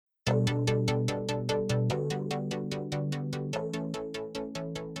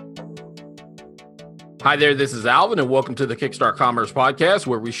Hi there, this is Alvin, and welcome to the Kickstart Commerce Podcast,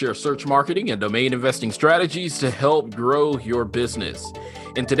 where we share search marketing and domain investing strategies to help grow your business.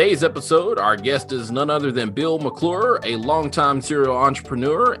 In today's episode, our guest is none other than Bill McClure, a longtime serial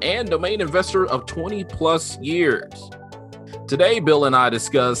entrepreneur and domain investor of 20 plus years. Today, Bill and I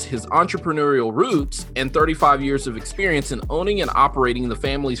discuss his entrepreneurial roots and 35 years of experience in owning and operating the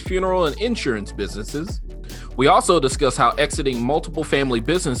family's funeral and insurance businesses. We also discuss how exiting multiple family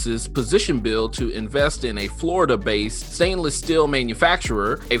businesses positioned Bill to invest in a Florida-based stainless steel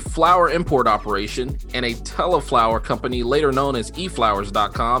manufacturer, a flower import operation, and a teleflower company later known as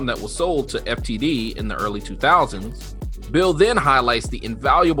eFlowers.com that was sold to FTD in the early 2000s. Bill then highlights the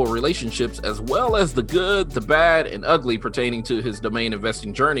invaluable relationships as well as the good, the bad, and ugly pertaining to his domain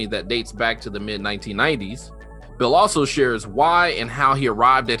investing journey that dates back to the mid-1990s. Bill also shares why and how he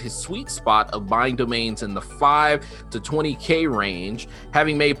arrived at his sweet spot of buying domains in the 5 to 20K range,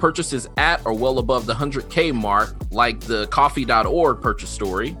 having made purchases at or well above the 100K mark, like the coffee.org purchase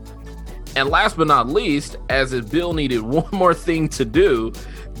story. And last but not least, as if Bill needed one more thing to do,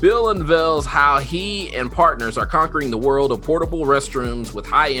 Bill unveils how he and partners are conquering the world of portable restrooms with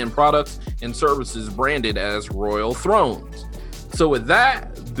high-end products and services branded as Royal Thrones. So with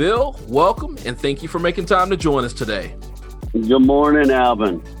that, Bill, welcome, and thank you for making time to join us today. Good morning,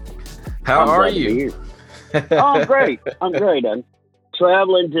 Alvin. How are you? I'm great. I'm traveling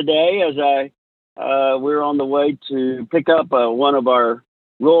today as we're on the way to pick up one of our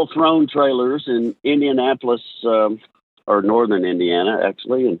Royal Throne trailers in Indianapolis, or northern Indiana,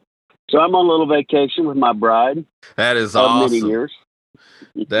 actually. And so I'm on a little vacation with my bride. That is awesome. Many years.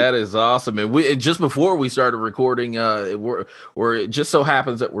 That is awesome. And we just before we started recording, it just so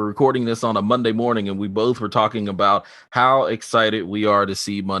happens that we're recording this on a Monday morning, and we both were talking about how excited we are to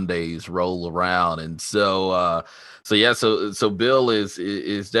see Mondays roll around. And so Bill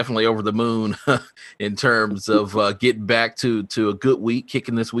is definitely over the moon in terms of getting back to a good week,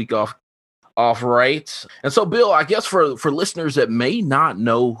 kicking this week off right. And so, Bill, I guess for listeners that may not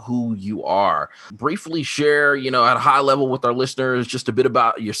know who you are, briefly share, at a high level with our listeners, just a bit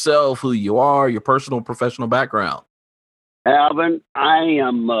about yourself, who you are, your personal, professional background. Alvin, I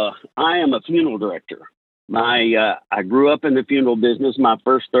am a funeral director. I grew up in the funeral business. My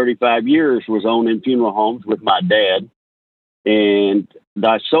first 35 years was owning funeral homes with my dad, and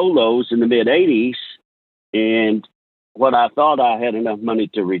I sold those in the mid 80s. And what I thought I had enough money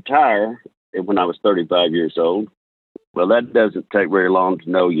to retire when I was 35 years old. Well, that doesn't take very long to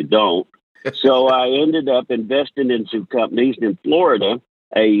know you don't. So I ended up investing in some companies in Florida,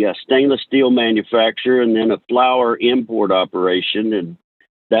 a stainless steel manufacturer, and then a flower import operation. And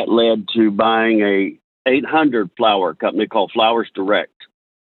that led to buying a 800 flower company called Flowers Direct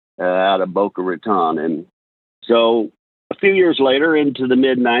out of Boca Raton. And so a few years later, into the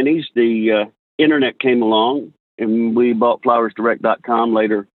mid 90s, the internet came along, and we bought flowersdirect.com,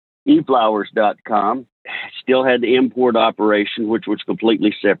 later eFlowers.com. Still had the import operation, which was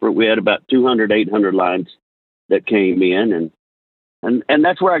completely separate. We had about 200, 800 lines that came in, and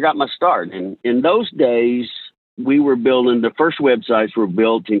that's where I got my start. And in those days, we were building, the first websites were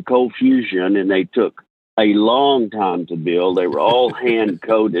built in Cold Fusion, and they took a long time to build. They were all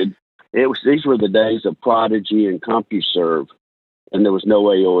hand-coded. These were the days of Prodigy and CompuServe, and there was no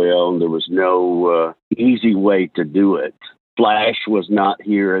AOL, and there was no easy way to do it. Flash was not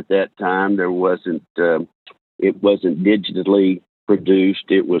here at that time. There wasn't. It wasn't digitally produced.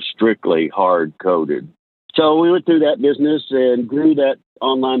 It was strictly hard coded. So we went through that business and grew that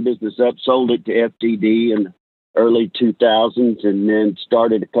online business up. Sold it to FTD in early 2000s, and then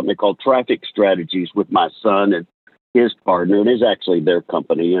started a company called Traffic Strategies with my son and his partner. It is actually their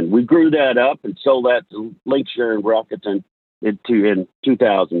company, and we grew that up and sold that to Linkshare and Rakuten in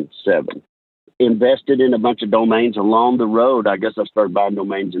 2007. Invested in a bunch of domains along the road. I guess I started buying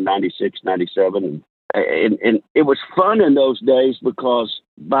domains in 96, 97. And it was fun in those days because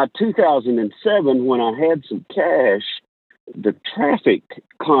by 2007, when I had some cash, the traffic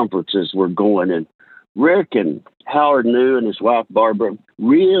conferences were going, and Rick and Howard New and his wife, Barbara,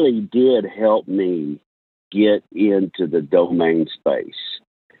 really did help me get into the domain space.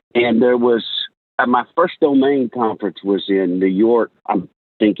 And there was, my first domain conference was in New York. I'm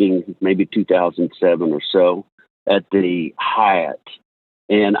thinking maybe 2007 or so, at the Hyatt.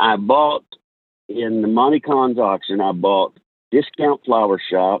 And I bought, in the Monte Khan's auction, I bought Discount Flower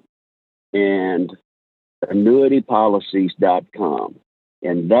Shop and annuitypolicies.com.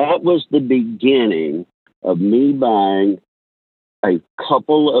 And that was the beginning of me buying a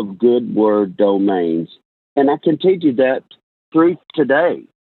couple of good word domains. And I continue that through today.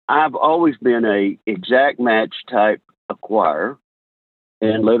 I've always been a exact match type acquirer.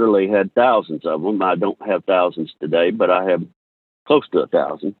 and literally had thousands of them. I don't have thousands today, but I have close to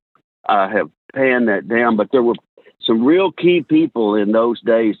 1,000. I have panned that down, but there were some real key people in those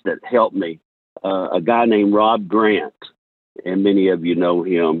days that helped me. A guy named Rob Grant, and many of you know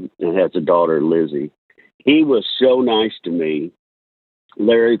him, and has a daughter, Lizzie. He was so nice to me.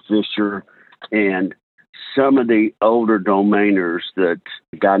 Larry Fisher and some of the older domainers, that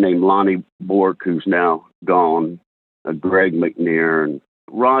a guy named Lonnie Bork, who's now gone, Greg McNair, and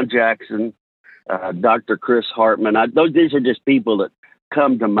Ron Jackson, Dr. Chris Hartman. These are just people that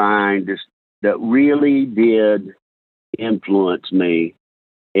come to mind just that really did influence me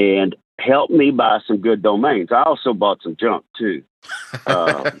and helped me buy some good domains. I also bought some junk too,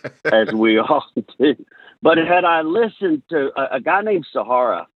 as we all do. But had I listened to a guy named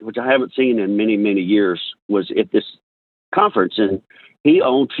Sahara, which I haven't seen in many, many years, was at this conference, and he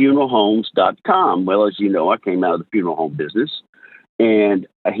owned funeralhomes.com. Well, as you know, I came out of the funeral home business, and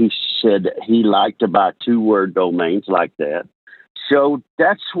he said he liked to buy 2-word domains like that. So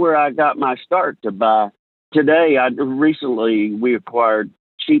that's where I got my start to buy. Today, we acquired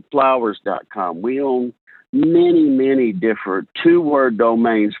cheapflowers.com. We own many, many different 2-word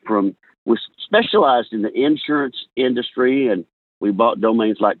domains we specialized in the insurance industry, and we bought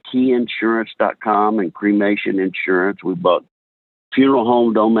domains like keyinsurance.com and cremation insurance. We bought funeral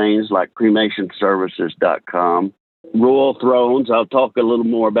home domains like cremationservices.com. Royal Thrones, I'll talk a little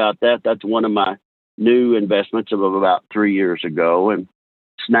more about that. That's one of my new investments of about 3 years ago. And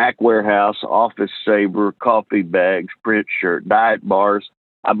Snack Warehouse, Office Saver, Coffee Bags, Print Shirt, Diet Bars.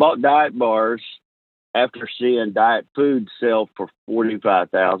 I bought Diet Bars after seeing Diet Food sell for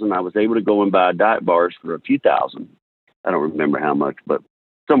 $45,000. I was able to go and buy Diet Bars for a few thousand. I don't remember how much, but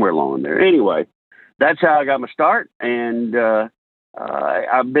somewhere along in there. Anyway, that's how I got my start, and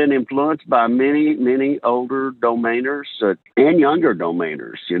I've been influenced by many, many older domainers and younger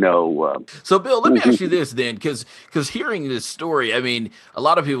domainers, So, Bill, let me ask you this then, because hearing this story, I mean, a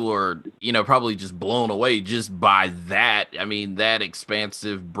lot of people are, probably just blown away just by that. I mean, that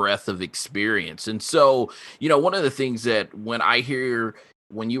expansive breadth of experience. And so, one of the things that when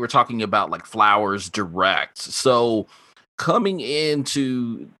you were talking about like Flowers Direct, so coming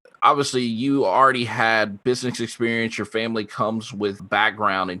into, obviously, you already had business experience. Your family comes with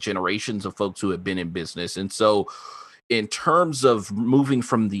background and generations of folks who have been in business. And so in terms of moving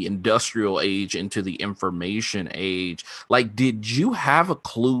from the industrial age into the information age, like, did you have a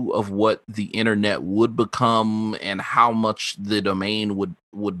clue of what the internet would become and how much the domain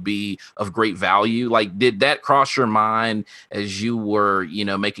would be of great value? Like, did that cross your mind as you were,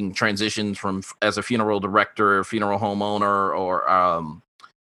 making transitions from as a funeral director, funeral homeowner, or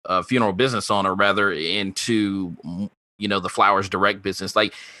funeral business owner rather, into the Flowers Direct business?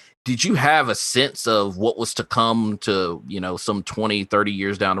 Like, did you have a sense of what was to come to some 20, 30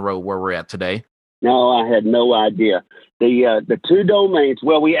 years down the road where we're at today? No, I had no idea. The 2 domains,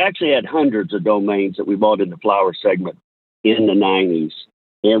 well, we actually had hundreds of domains that we bought in the flower segment in the 90s,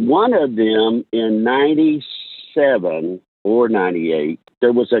 and one of them in 97 or 98,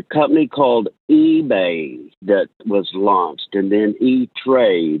 there was a company called eBay that was launched, and then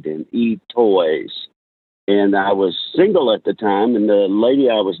E-Trade and E-Toys. And I was single at the time, and the lady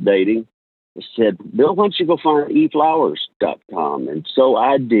I was dating said, Bill, why don't you go find eflowers.com? And so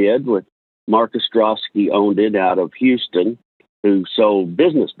I did. With Mark Ostrowski owned it out of Houston, who sold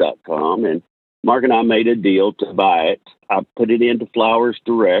business.com. And Mark and I made a deal to buy it. I put it into Flowers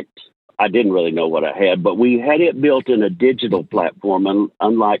Direct. I didn't really know what I had, but we had it built in a digital platform,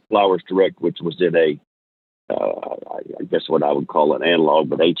 unlike Flowers Direct, which was in I guess what I would call an analog,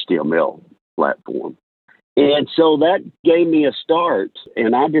 but HTML platform. And so that gave me a start,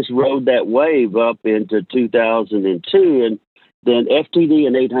 and I just rode that wave up into 2002. And then FTD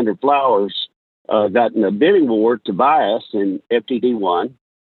and 800 Flowers got in a bidding war to buy us, and FTD won.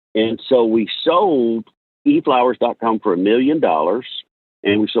 And so we sold eflowers.com for $1 million,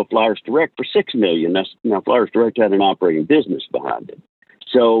 and we sold Flowers Direct for $6 million. Now, Flowers Direct had an operating business behind it.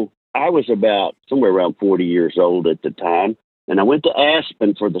 So I was about somewhere around 40 years old at the time, and I went to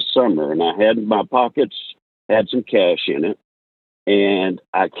Aspen for the summer, and I had in my pockets, had some cash in it, and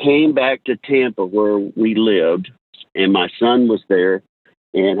I came back to Tampa where we lived, and my son was there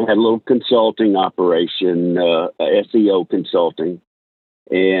and had a little consulting operation, SEO consulting.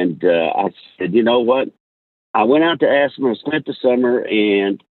 And I said, you know what? I went out to Aspen, I spent the summer,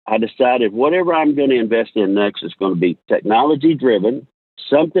 and I decided whatever I'm going to invest in next is going to be technology driven,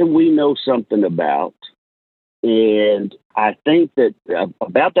 something we know something about. And I think that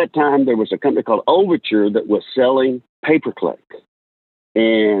about that time, there was a company called Overture that was selling pay-per-click.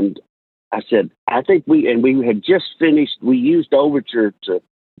 And I said, I think we had just finished, we used Overture to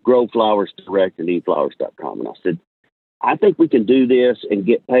grow Flowers Direct and eFlowers.com. And I said, I think we can do this and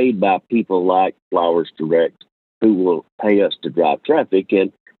get paid by people like Flowers Direct who will pay us to drive traffic,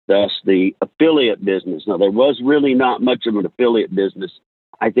 and thus the affiliate business. Now, there was really not much of an affiliate business.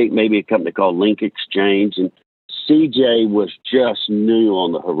 I think maybe a company called Link Exchange, and CJ was just new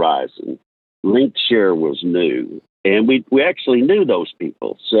on the horizon. LinkShare was new, and we actually knew those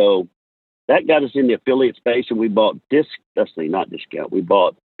people. So that got us in the affiliate space, and we bought we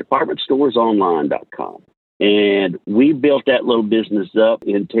bought departmentstoresonline.com. And we built that little business up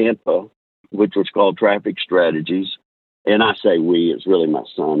in Tampa, which was called Traffic Strategies. And I say we, it's really my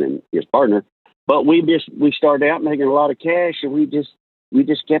son and his partner. But we started out making a lot of cash, and we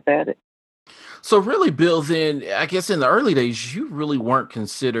just kept at it. So really, Bill, then I guess in the early days, you really weren't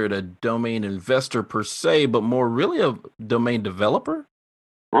considered a domain investor per se, but more really a domain developer?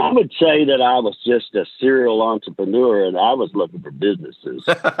 I would say that I was just a serial entrepreneur, and I was looking for businesses,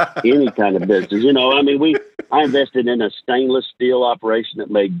 any kind of business. I invested in a stainless steel operation that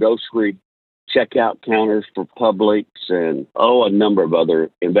made grocery checkout counters for Publix and, a number of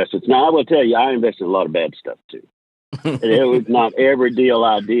other investments. Now, I will tell you, I invested in a lot of bad stuff, too. It was not every deal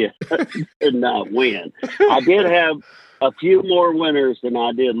I did did not win. I did have a few more winners than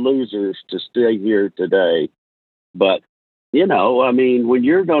I did losers to stay here today. But, when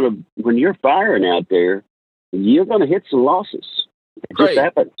you're firing out there, you're going to hit some losses. It just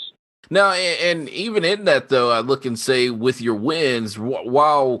happens. Now, and even in that, though, I look and say with your wins,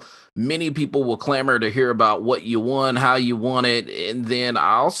 while many people will clamor to hear about what you won, how you won it, and then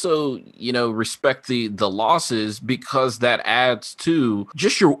I also, respect the losses, because that adds to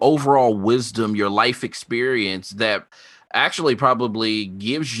just your overall wisdom, your life experience that actually probably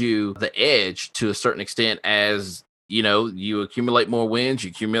gives you the edge to a certain extent as you accumulate more wins, you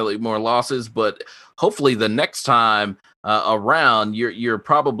accumulate more losses, but hopefully the next time around, you're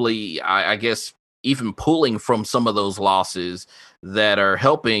probably, I guess, even pulling from some of those losses that are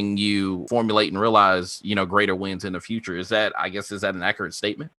helping you formulate and realize, greater wins in the future. Is that an accurate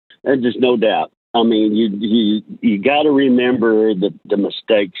statement? There's just no doubt. I mean, you got to remember the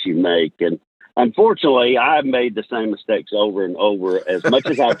mistakes you make, and unfortunately, I've made the same mistakes over and over. As much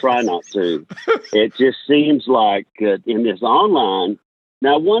as I try not to, it just seems like in this online.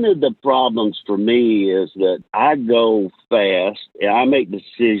 Now, one of the problems for me is that I go fast and I make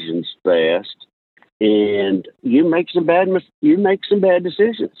decisions fast, and you make some bad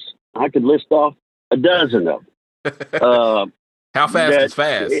decisions. I could list off a dozen of them. How fast is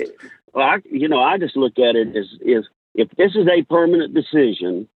fast? I just look at it as if this is a permanent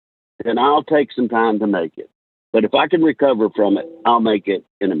decision, then I'll take some time to make it. But if I can recover from it, I'll make it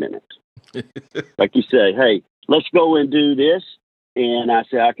in a minute. Like you say, hey, let's go and do this. And I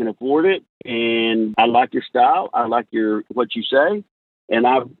say, I can afford it. And I like your style. I like what you say. And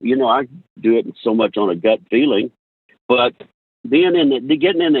I do it so much on a gut feeling. But getting in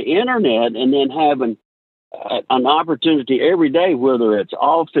the internet and then having an opportunity every day, whether it's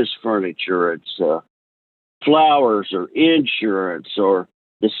office furniture, it's flowers or insurance or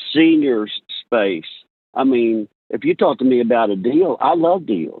the seniors space. I mean, if you talk to me about a deal, I love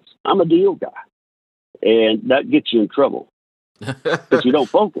deals. I'm a deal guy. And that gets you in trouble because you don't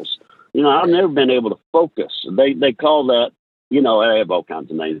focus. I've never been able to focus. They call that, I have all kinds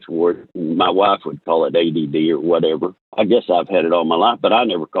of names for it. My wife would call it ADD or whatever. I guess I've had it all my life, but I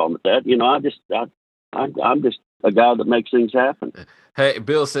never call it that. I'm just a guy that makes things happen. Hey,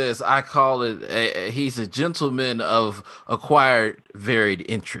 Bill says, I call it, he's a gentleman of acquired varied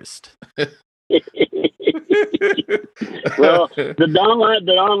interest. Well, the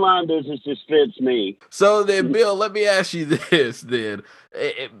online business just fits me. So then, Bill, let me ask you this then,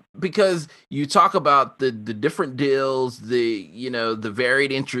 because you talk about the different deals, the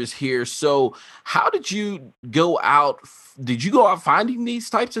varied interest here. So how did you go out? Did you go out finding these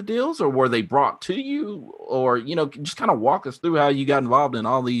types of deals, or were they brought to you, or just kind of walk us through how you got involved in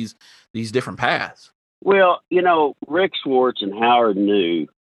all these different paths? Well, Rick Schwartz and Howard New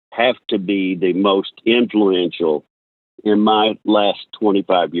have to be the most influential in my last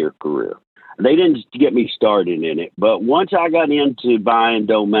 25-year career. They didn't get me started in it, but once I got into buying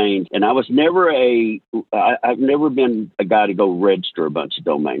domains, and I've never been a guy to go register a bunch of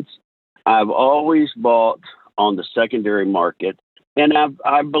domains. I've always bought on the secondary market, and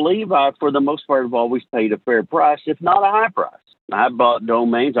I believe for the most part, have always paid a fair price, if not a high price. I bought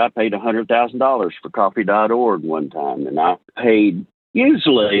domains. I paid $100,000 for coffee.org one time, and I paid,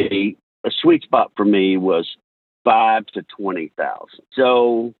 usually a sweet spot for me was $5,000 to $20,000.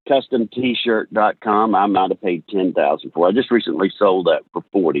 So customtshirt.com, I might have paid $10,000 for. I just recently sold that for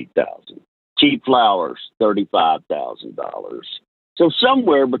 $40,000. Cheap flowers, $35,000. So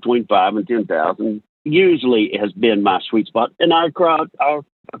somewhere between 5 and 10,000 usually has been my sweet spot. And I acquired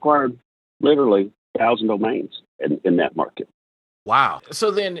literally 1,000 domains in that market. Wow. So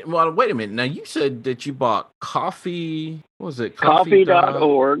then, well, wait a minute. Now you said that you bought coffee. What was it?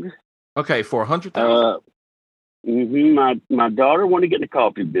 Coffee.org. Okay, for 100,000. My daughter wanted to get in the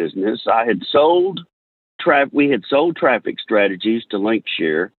coffee business. I had sold we had sold traffic strategies to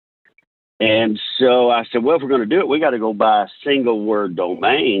Linkshare. And so I said, well, if we're going to do it, we got to go buy a single word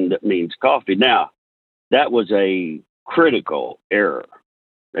domain that means coffee. Now, that was a critical error.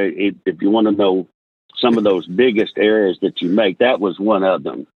 If you want to know some of those biggest errors that you make, that was one of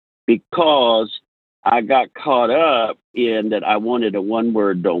them, because I got caught up in that I wanted a one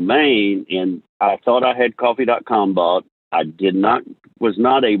word domain, and I thought I had coffee.com bought. I was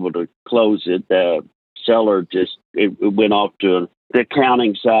not able to close it. The seller it went off to the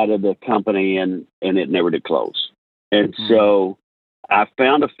accounting side of the company, and it never did close. And so I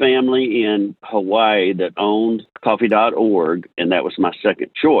found a family in Hawaii that owned coffee.org, and that was my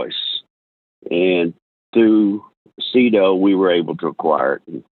second choice. And through CEDO, we were able to acquire it.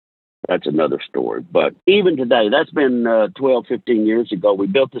 And that's another story. But even today, that's been 12, 15 years ago, we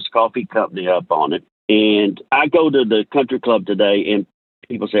built this coffee company up on it. And I go to the country club today, and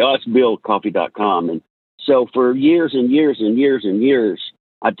people say, oh, it's BillCoffee.com. And so for years and years and years and years,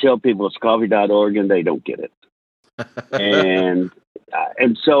 I tell people it's coffee.org, and they don't get it. And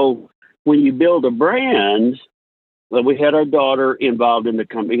so when you build a brand, well, we had our daughter involved in the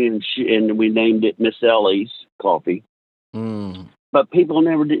company, and we named it Miss Ellie's Coffee. But people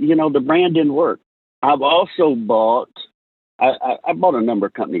never did, the brand didn't work. I've also I bought a number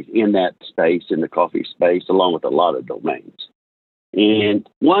of companies in that space, in the coffee space, along with a lot of domains. And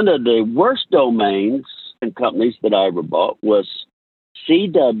one of the worst domains and companies that I ever bought was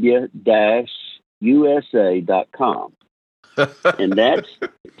CW-USA.com. And that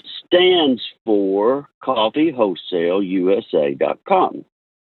stands for CoffeeWholesaleUSA.com.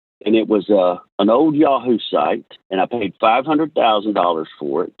 And it was an old Yahoo site, and I paid $500,000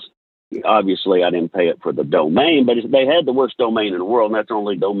 for it. Obviously, I didn't pay it for the domain, but they had the worst domain in the world, and that's the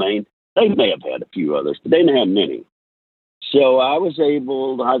only domain. They may have had a few others, but they didn't have many. So I was I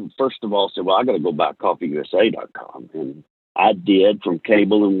first of all said, well, I got to go buy CoffeeUSA.com. And I did, from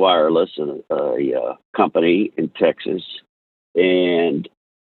Cable and Wireless, a company in Texas. And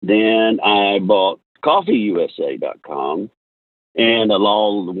then I bought CoffeeUSA.com and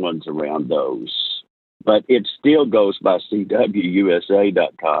all the ones around those. But it still goes by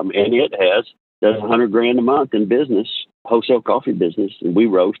CWUSA.com, and it does $100,000 a month in business, wholesale coffee business, and we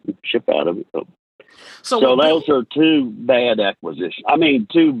roast and ship out of it. So those are two bad acquisitions. I mean,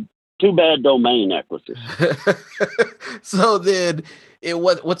 two bad domain acquisitions. So then,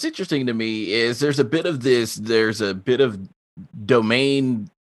 what's interesting to me is there's a bit of domain.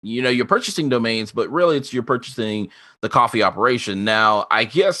 You're purchasing domains, but really you're purchasing the coffee operation. Now, I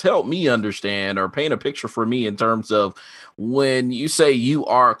guess help me understand or paint a picture for me in terms of when you say you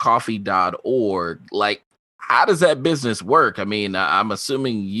are coffee.org, like, how does that business work? I mean, I'm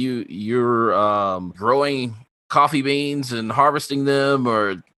assuming you're growing coffee beans and harvesting them,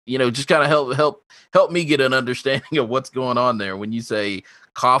 or, just kind of help me get an understanding of what's going on there. When you say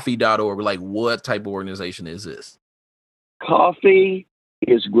coffee.org, like, what type of organization is this? Coffee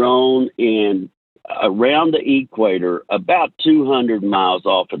is grown in around the equator, about 200 miles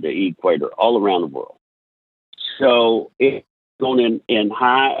off of the equator, all around the world. So it's grown in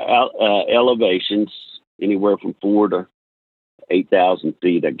high elevations, anywhere from 4,000 to 8,000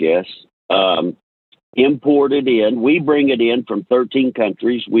 feet, I guess. Imported in. We bring it in from 13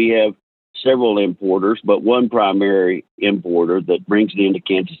 countries. We have several importers, but one primary importer that brings it into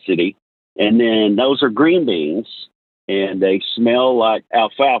Kansas City. And then those are green beans, and they smell like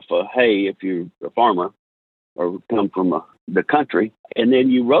alfalfa hay if you're a farmer or come from the country. And then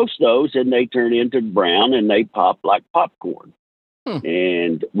you roast those, and they turn into brown, and they pop like popcorn.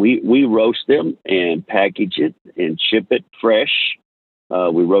 And we roast them and package it and ship it fresh.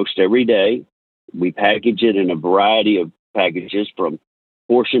 We roast every day. We package it in a variety of packages, from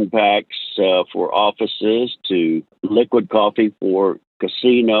portion packs for offices to liquid coffee for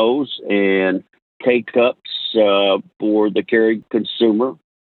casinos and K-cups for the Keurig consumer.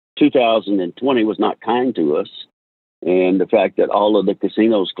 2020 was not kind to us. And the fact that all of the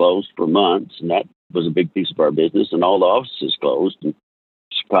casinos closed for months, and that was a big piece of our business, and all the offices closed in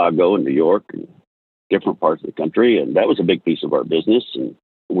Chicago and New York and different parts of the country. And that was a big piece of our business. And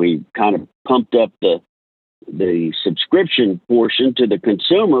we kind of pumped up the subscription portion to the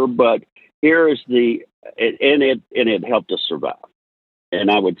consumer, but here is it helped us survive. And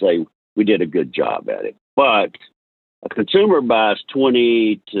I would say we did a good job at it. But a consumer buys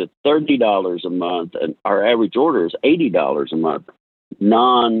 $20 to $30 a month, and our average order is $80 a month.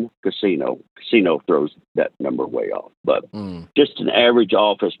 Non-casino, casino throws that number way off. But just an average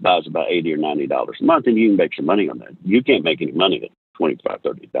office buys about $80 or $90 a month, and you can make some money on that. You can't make any money at $25,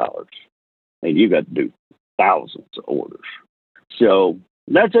 $30, and you got to do thousands of orders. So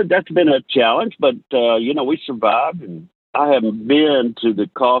that's been a challenge, but we survived. And I haven't been to the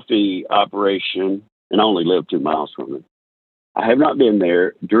coffee operation, and I only live 2 miles from it. I have not been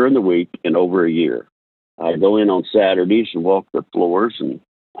there during the week in over a year. I go in on Saturdays and walk the floors, and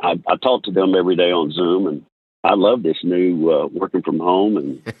I talk to them every day on Zoom. And I love this new working from home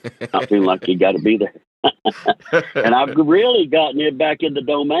and not feeling like you got to be there. And I've really gotten it back in the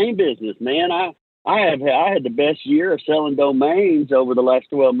domain business, man. I had the best year of selling domains over the last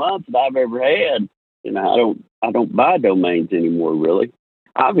 12 months that I've ever had. I don't buy domains anymore, really.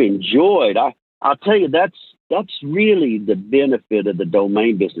 I've enjoyed. I'll tell you, that's really the benefit of the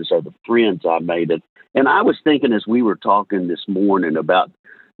domain business, are the friends I made it. And I was thinking as we were talking this morning about,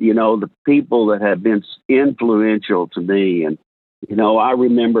 the people that have been influential to me. And, I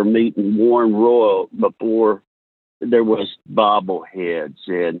remember meeting Warren Royal before there was bobbleheads,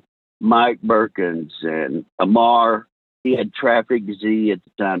 and Mike Perkins and Amar. He had Traffic Z at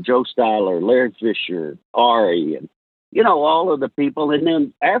the time, Joe Styler, Larry Fisher, Ari, and, all of the people. And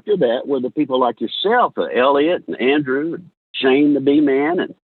then after that were the people like yourself, Elliot and Andrew and Shane the B-Man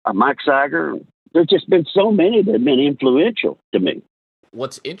and Mike Siger. There's just been so many that have been influential to me.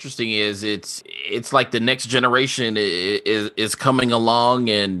 What's interesting is it's like the next generation is coming along,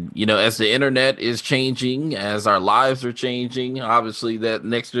 and as the internet is changing, as our lives are changing, obviously that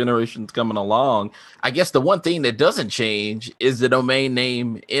next generation's coming along. I guess the one thing that doesn't change is the domain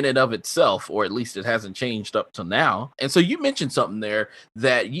name in and of itself, or at least it hasn't changed up to now. And so you mentioned something there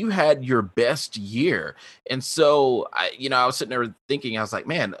that you had your best year, and so I was sitting there thinking, I was like,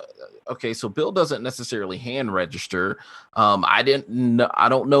 man, okay, so Bill doesn't necessarily hand register. I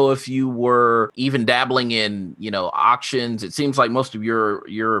don't know if you were even dabbling in, auctions. It seems like most of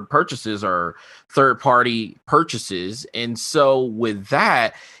your purchases are third-party purchases. And so with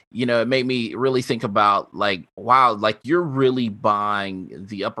that, it made me really think about like, wow, like you're really buying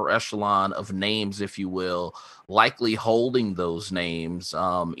the upper echelon of names, if you will, likely holding those names,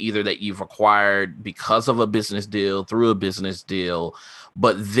 either that you've acquired because of a business deal, through a business deal.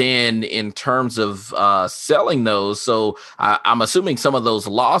 But then in terms of selling those, so I'm assuming some of those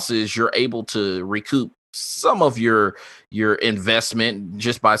losses, you're able to recoup some of your investment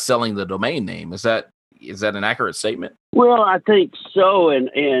just by selling the domain name. Is that an accurate statement? Well, I think so.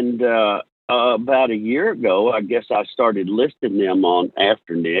 And about a year ago, I guess I started listing them on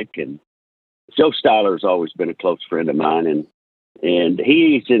Afternic, and Joe Styler has always been a close friend of mine, and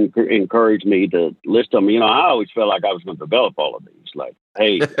he's encouraged me to list them. I always felt like I was going to develop all of these. Like,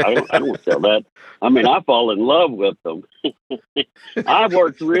 hey, I don't want to sell that. I mean, I fall in love with them. I've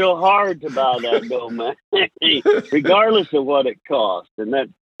worked real hard to buy that domain, regardless of what it cost. And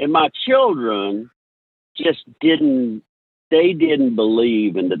my children just didn't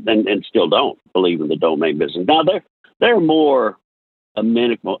believe in and still don't believe in the domain business. Now they're more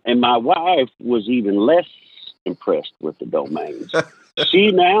amenable, and my wife was even less impressed with the domains.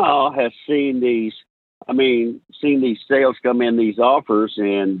 She now has seen these sales come in, these offers,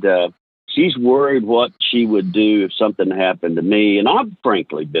 and she's worried what she would do if something happened to me. And I've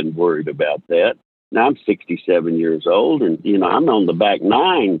frankly been worried about that. Now I'm 67 years old, and I'm on the back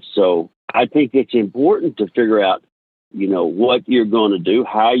nine. So I think it's important to figure out, what you're going to do,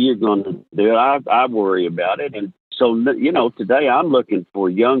 how you're going to do it. I worry about it. And so, today I'm looking for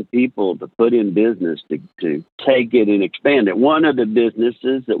young people to put in business to take it and expand it. One of the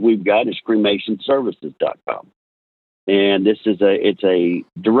businesses that we've got is cremationservices.com. And it's a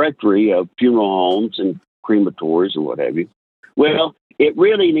directory of funeral homes and crematories and what have you. Well, it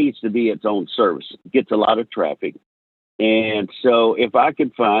really needs to be its own service. It gets a lot of traffic. And so if I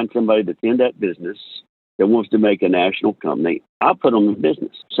could find somebody that's in that business that wants to make a national company, I'll put them in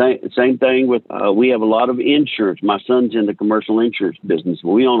business. Same thing with, we have a lot of insurance. My son's in the commercial insurance business.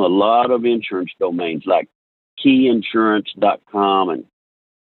 We own a lot of insurance domains like keyinsurance.com and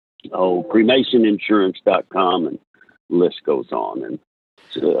cremationinsurance.com, and the list goes on. And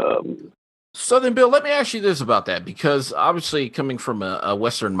so then, Bill, let me ask you this about that, because obviously coming from a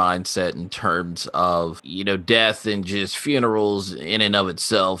Western mindset in terms of, death and just funerals in and of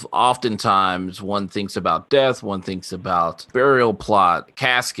itself, oftentimes one thinks about death, one thinks about burial plot,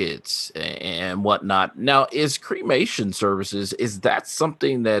 caskets and whatnot. Now, is cremation services, is that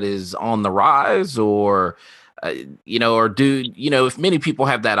something that is on the rise, or or if many people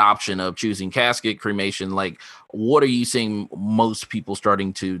have that option of choosing casket cremation, like what are you seeing most people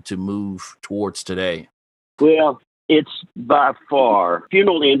starting to move towards today? Well, it's by far,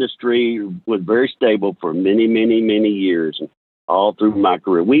 funeral industry was very stable for many, many, many years, all through my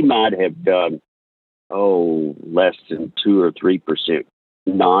career. We might have done, less than 2 or 3%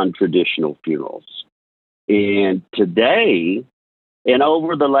 non-traditional funerals. And today, and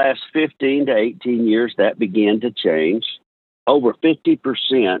over the last 15 to 18 years, that began to change. Over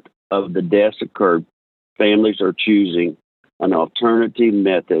 50% of the deaths occurred, families are choosing an alternative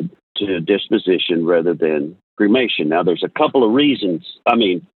method to disposition rather than cremation. Now, there's a couple of reasons,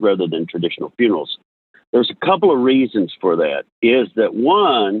 rather than traditional funerals. There's a couple of reasons for that. Is that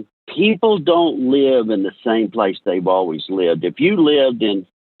one, people don't live in the same place they've always lived. If you lived in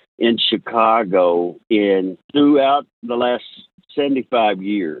Chicago throughout the last 75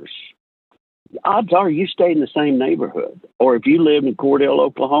 years, odds are you stayed in the same neighborhood. Or if you lived in Cordell,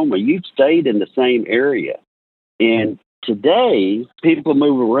 Oklahoma, you've stayed in the same area. And today, people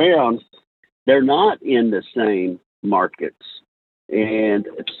move around. They're not in the same markets. And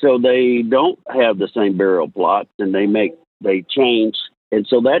so they don't have the same burial plots, and they change. And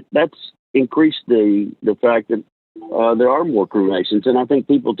so that's increased the fact that there are more cremations. And I think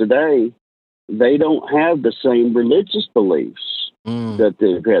people today, they don't have the same religious beliefs that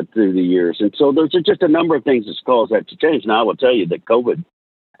they've had through the years. And so there's just a number of things that's caused that to change. Now, I will tell you that COVID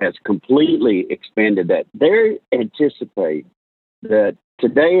has completely expanded that. They anticipate that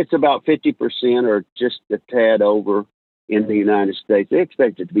today it's about 50% or just a tad over in the United States. They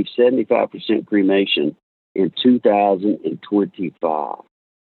expect it to be 75% cremation in 2025. Wow.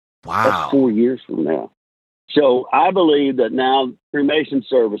 That's 4 years from now. So I believe that now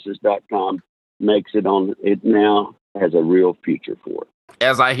cremationservices.com makes it now has a real future for it.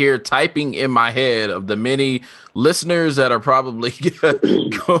 As I hear typing in my head of the many listeners that are probably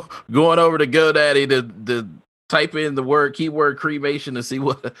going over to GoDaddy to type in the keyword cremation to see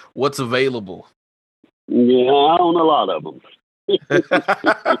what's available. Yeah, I own a lot of them.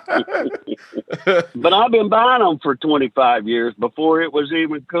 But I've been buying them for 25 years before it was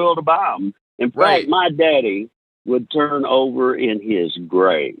even cool to buy them. In fact, my daddy would turn over in his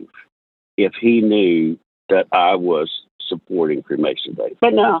grave if he knew that I was supporting cremation day.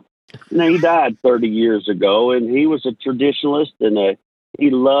 But now, he died 30 years ago, and he was a traditionalist, and he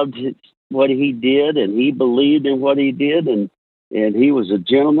loved what he did, and he believed in what he did, and he was a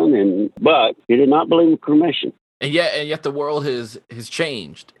gentleman, but he did not believe in cremation. And yet the world has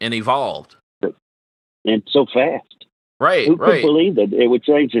changed and evolved. And so fast. Right, Who could believe that it would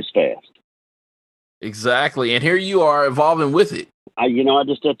change this fast? Exactly. And here you are evolving with it. I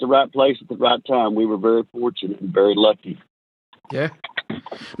just at the right place at the right time. We were very fortunate and very lucky. Yeah.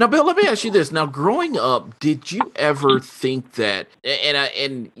 Now, Bill, let me ask you this. Now, growing up, did you ever think that?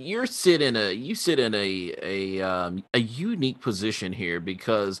 And you sit in a unique position here,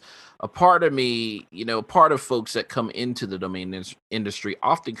 because a part of me, part of folks that come into the domain industry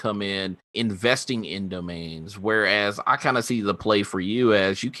often come in investing in domains, whereas I kind of see the play for you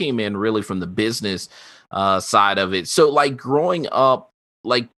as you came in really from the business side of it. So, like growing up,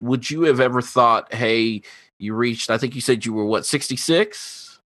 like would you have ever thought, hey, you reached, I think you said you were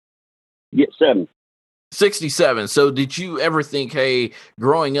 66? Yeah, 67. So did you ever think, hey,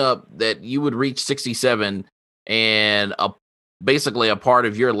 growing up that you would reach 67 and basically a part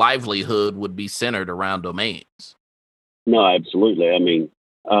of your livelihood would be centered around domains? No, absolutely. I mean,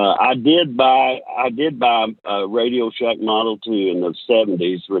 I did buy a Radio Shack Model 2 in the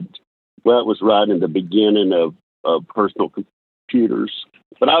 70s. Well, it was right in the beginning of personal computers,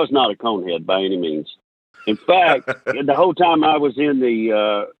 but I was not a conehead by any means. In fact, the whole time I was in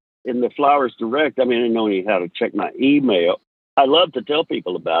the Flowers Direct, I didn't know how to check my email. I love to tell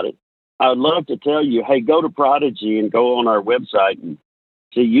people about it. I would love to tell you, hey, go to Prodigy and go on our website and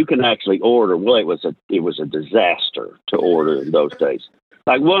see you can actually order. Well, it was a disaster to order in those days.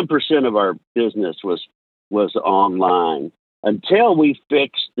 Like 1% of our business was online until we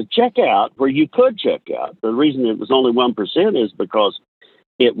fixed the checkout where you could check out. The reason it was only 1% is because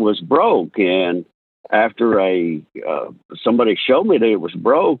it was broke, and after somebody showed me that it was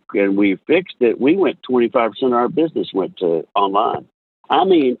broke and we fixed it, we went 25% of our business went to online.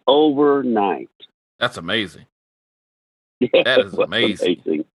 Overnight. That's amazing. Yeah, that is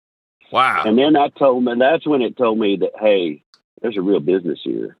amazing. Wow. And then that's when it told me that, hey, there's a real business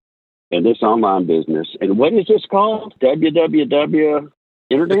here. And this online business. And what is this called? www.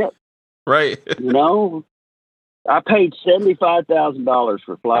 Internet? Right. I paid $75,000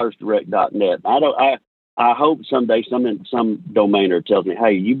 for flowersdirect.net. I hope someday some domainer tells me,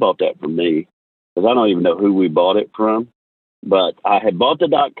 hey, you bought that from me. because I don't even know who we bought it from. But I had bought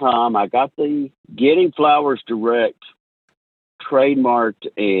the .com. I got the Getting Flowers Direct trademarked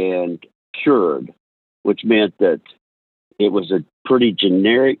and cured, which meant that it was a pretty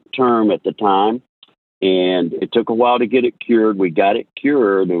generic term at the time. And it took a while to get it cured. We got it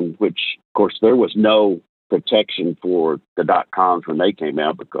cured, in which, of course, there was no protection for the .coms when they came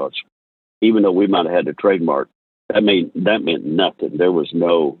out, because even though we might have had the trademark, that meant nothing. There was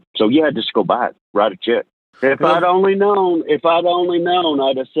no, so you had to just go buy it, write a check. If I'd only known,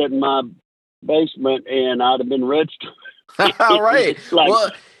 I'd have sat in my basement and I'd have been registered. Right.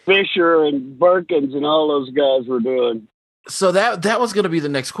 Like Fisher and Birkins and all those guys were doing. So that was going to be the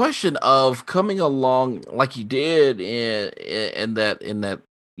next question of coming along like you did in that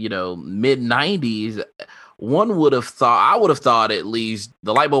mid 90s. One would have thought, I would have thought at least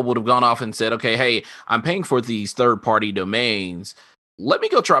the light bulb would have gone off and said, okay, hey, I'm paying for these third party domains. Let me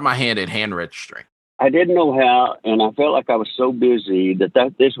go try my hand at hand registering. I didn't know how, and I felt like I was so busy that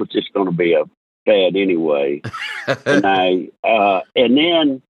this was just going to be a fad anyway. And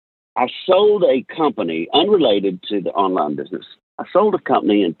then I sold a company unrelated to the online business. I sold a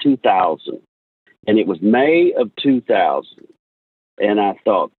company in 2000, and it was May of 2000. And I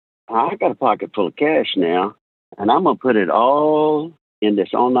thought, I got a pocket full of cash now, and I'm going to put it all in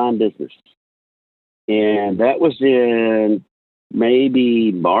this online business. And that was in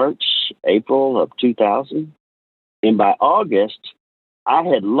maybe March, April of 2000. And by August, I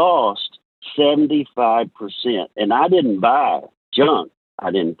had lost 75%. And I didn't buy junk.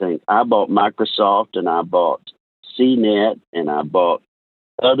 I didn't think. I bought Microsoft, and I bought CNET, and I bought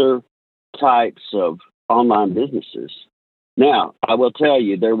other types of online businesses. Now, I will tell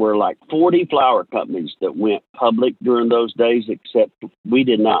you, there were like 40 flower companies that went public during those days, except we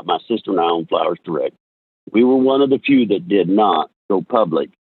did not. My sister and I owned Flowers Direct. We were one of the few that did not go public.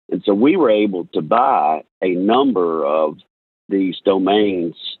 And so we were able to buy a number of these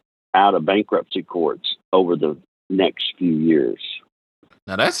domains out of bankruptcy courts over the next few years.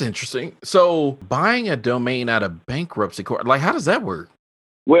 Now, that's interesting. So buying a domain out of bankruptcy court, like, how does that work?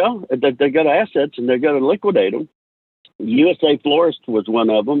 Well, they got assets and they're going to liquidate them. USA Florist was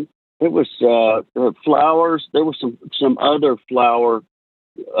one of them. It was flowers. There were some other flower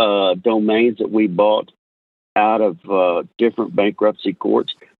domains that we bought out of different bankruptcy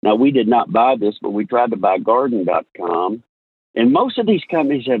courts. Now, we did not buy this, but we tried to buy garden.com. And most of these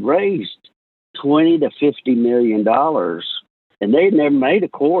companies had raised $20 to $50 million, and they had never made a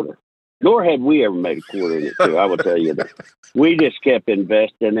quarter. Nor had we ever made a quarter in it, too. I will tell you that. We just kept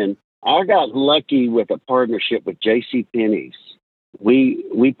investing, and I got lucky with a partnership with JCPenney's.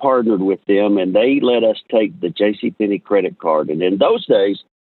 We partnered with them, and they let us take the JCPenney credit card. And in those days,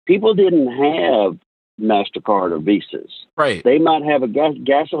 people didn't have MasterCard or Visas. Right. They might have a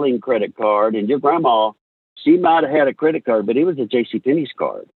gasoline credit card, and your grandma, she might have had a credit card, but it was a JCPenney's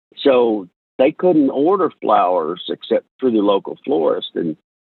card. So they couldn't order flowers except through the local florist and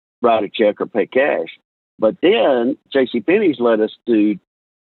write a check or pay cash. But then JCPenney's let us do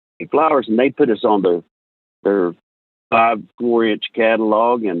flowers, and they put us on their 4-inch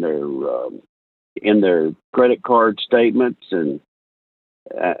catalog and in their credit card statements, and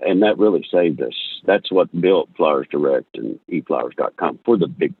that really saved us. That's what built Flowers Direct and eFlowers.com for the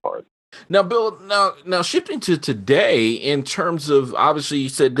big part. Now, Bill, now shifting to today, in terms of, obviously you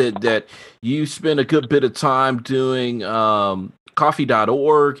said that you spent a good bit of time doing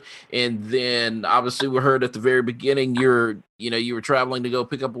coffee.org, and then obviously we heard at the very beginning you were traveling to go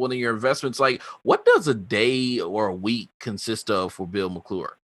pick up one of your investments. Like, what does a day or a week consist of for Bill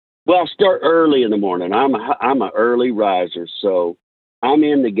McClure? Well, I start early in the morning. I'm an early riser, so I'm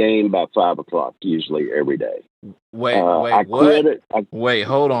in the game by 5 o'clock usually every day. Wait, what? Wait,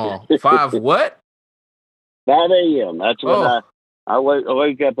 hold on. 5 what? 5 a.m. That's what I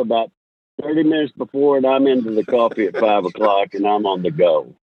wake up about 30 minutes before, and I'm into the coffee at 5 o'clock, and I'm on the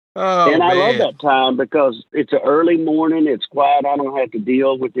go. Oh, and I love that time because it's an early morning. It's quiet. I don't have to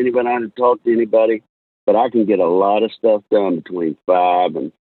deal with anybody. I don't have to talk to anybody, but I can get a lot of stuff done between 5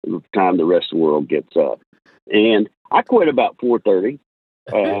 and the time the rest of the world gets up. And I quit about 4:30.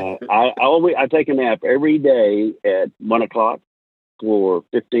 I take a nap every day at 1 o'clock for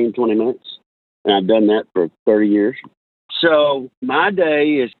 15, 20 minutes. And I've done that for 30 years. So my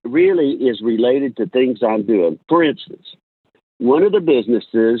day is related to things I'm doing. For instance, one of the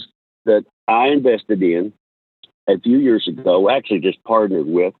businesses that I invested in a few years ago, actually just partnered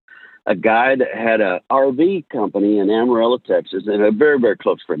with a guy that had a RV company in Amarillo, Texas, and a very, very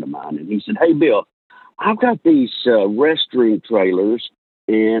close friend of mine. And he said, "Hey, Bill, I've got these restroom trailers,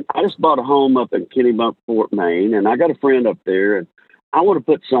 and I just bought a home up in Kennebunk, Fort Maine, and I got a friend up there, and I want to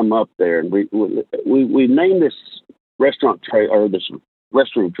put some up there, and we named this restaurant trailer or this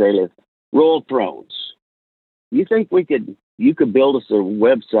restroom trailer Royal Thrones. You think you could build us a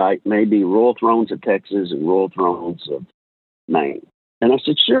website, maybe Royal Thrones of Texas and Royal Thrones of Maine? And I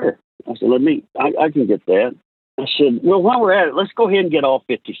said, sure. I said, I can get that. I said, well, while we're at it, let's go ahead and get all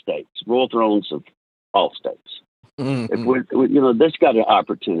 50 states, Royal Thrones of all states. Mm-hmm. If this got an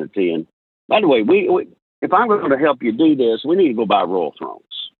opportunity. And by the way, if I'm going to help you do this, we need to go buy Royal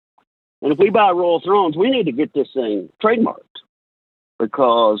Thrones. And if we buy Royal Thrones, we need to get this thing trademarked,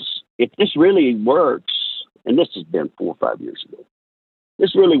 because if this really works, and this has been 4 or 5 years ago,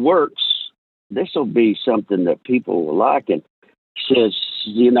 this really works, this will be something that people will like. And says,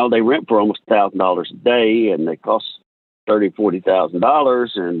 they rent for almost $1,000 a day, and they cost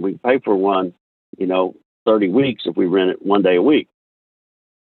 $40,000, and we pay for one, 30 weeks if we rent it 1 day a week.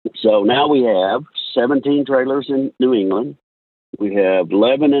 So now we have 17 trailers in New England. We have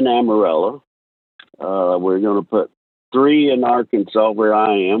 11 in Amarillo. We're going to put 3 in Arkansas, where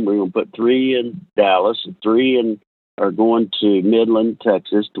I am. We're going to put 3 in Dallas, and 3 are going to Midland,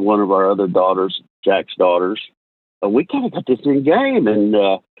 Texas, to one of our other daughters, Jack's daughters. We kind of got this in game, and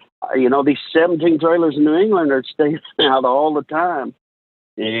these 17 trailers in New England are staying out all the time,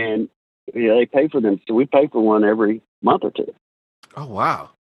 and they pay for them. So we pay for one every month or two. Oh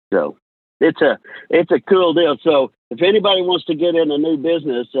wow! So it's a cool deal. So if anybody wants to get in a new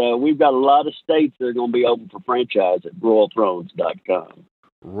business, we've got a lot of states that are going to be open for franchise at RoyalThrones.com.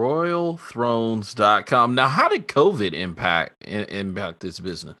 RoyalThrones.com. Now, how did COVID impact this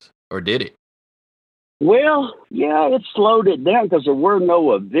business, or did it? Well, yeah, it slowed it down because there were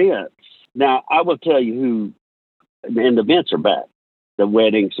no events. Now, I will tell you and the events are back, the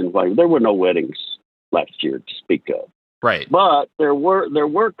weddings and whatever. There were no weddings last year to speak of. Right. But there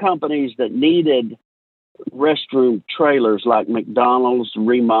were companies that needed restroom trailers, like McDonald's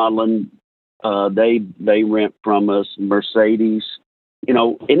remodeling. They rent from us. Mercedes,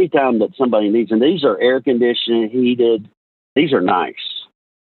 anytime that somebody needs, and these are air conditioned, heated. These are nice.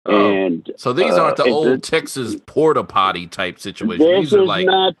 Oh, and so these aren't the old Texas porta potty type situation. This is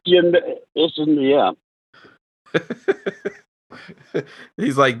not. This is yeah.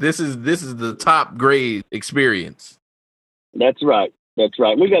 He's like, this is the top grade experience. That's right.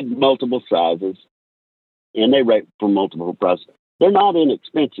 We got multiple sizes, and they rate for multiple prices. They're not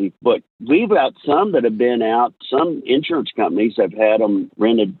inexpensive, but we've got some that have been out. Some insurance companies have had them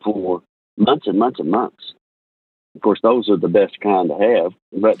rented for months and months and months. Of course, those are the best kind to have.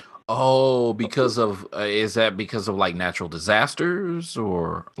 But is that because of like natural disasters,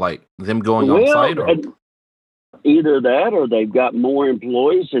 or like them going on site? Or? Either that, or they've got more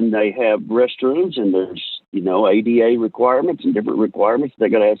employees and they have restrooms, and there's ADA requirements and different requirements. They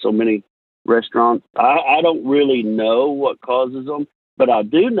got to have so many restaurants. I don't really know what causes them, but I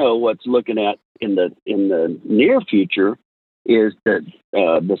do know what's looking at in the near future is that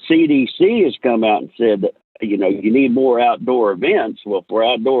the CDC has come out and said that you need more outdoor events. Well, for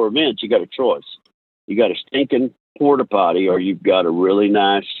outdoor events, you got a choice. You got a stinking porta potty, or you've got a really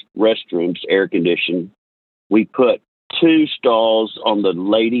nice restrooms, air conditioned. We put 2 stalls on the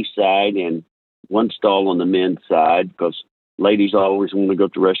ladies' side and 1 stall on the men's side, because ladies always want to go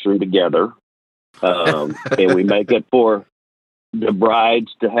to the restroom together. And we make it for the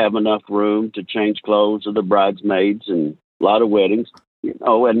brides to have enough room to change clothes of the bridesmaids, and a lot of weddings,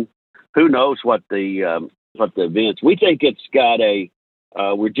 and who knows what the events. We think it's got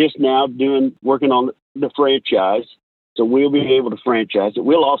we're just now working on the franchise. So we'll be able to franchise it.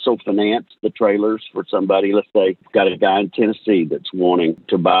 We'll also finance the trailers for somebody. Let's say got a guy in Tennessee that's wanting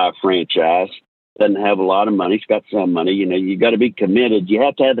to buy a franchise. Doesn't have a lot of money. He's got some money. You got to be committed. You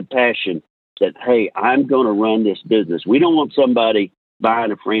have to have the passion that, hey, I'm going to run this business. We don't want somebody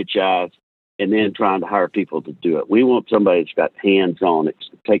buying a franchise and then trying to hire people to do it. We want somebody that's got hands on it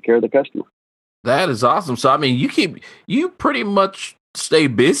to take care of the customer. That is awesome. So, I mean, you pretty much stay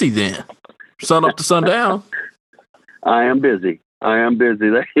busy then, sun up to sundown. I am busy.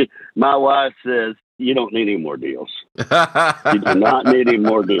 My wife says, you don't need any more deals. You do not need any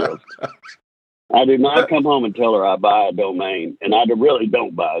more deals. I do not come home and tell her I buy a domain, and I really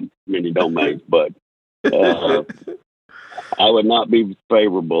don't buy many domains, but I would not be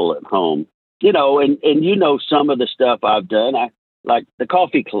favorable at home. And some of the stuff I've done, like the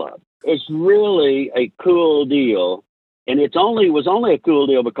coffee club. It's really a cool deal, and was only a cool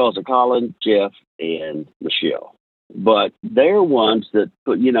deal because of Colin, Jeff, and Michelle. But they're ones that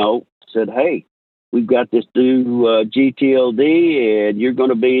said, hey, we've got this new GTLD, and you're going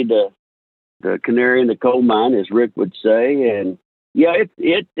to be the canary in the coal mine, as Rick would say, and Yeah,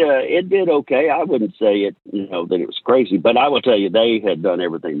 it did okay. I wouldn't say it, that it was crazy, but I will tell you they had done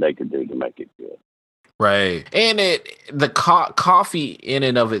everything they could do to make it good. Right. And the coffee in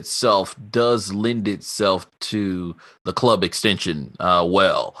and of itself does lend itself to the club extension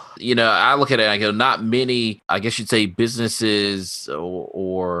well. I look at it and I go, not many, I guess you'd say, businesses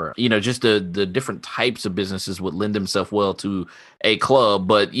or just the different types of businesses would lend themselves well to a club.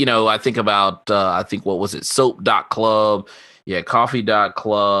 But, I think about, what was it, soap.club? Yeah,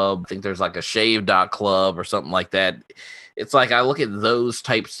 coffee.club. I think there's like a shave.club or something like that. It's like I look at those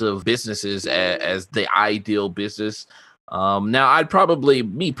types of businesses as the ideal business. Now,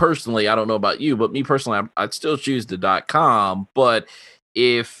 me personally, I don't know about you, but me personally, I'd still choose the .com. But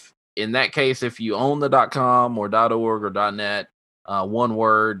if in that case, if you own the .com or .org or .net, one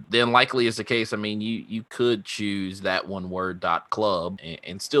word, then likely is the case. I mean, you could choose that one word .club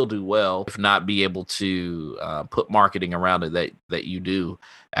and still do well, if not be able to put marketing around it that you do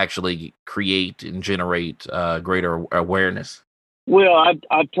actually create and generate greater awareness. Well,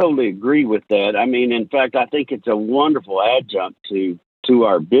 I totally agree with that. I mean, in fact, I think it's a wonderful adjunct to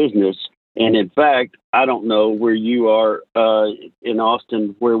our business. And in fact, I don't know where you are in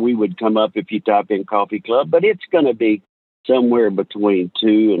Austin, where we would come up if you type in coffee club, but it's going to be somewhere between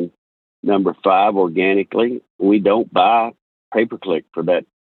 2 and number 5 organically. We don't buy pay per click for that,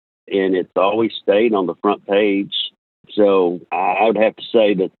 and it's always stayed on the front page. So I would have to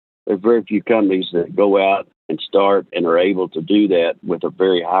say that there are very few companies that go out and start and are able to do that with a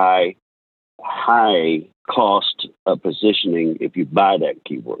very high cost of positioning if you buy that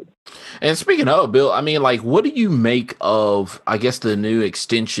keyword. And speaking of, Bill, I mean, like, what do you make of, I guess, the new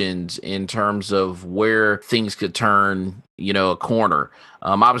extensions in terms of where things could turn, a corner?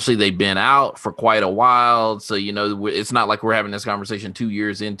 Obviously, they've been out for quite a while. So, it's not like we're having this conversation 2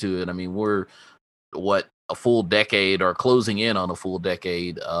 years into it. I mean, we're a full decade or closing in on a full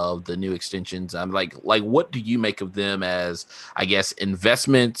decade of the new extensions. I'm like what do you make of them as, I guess,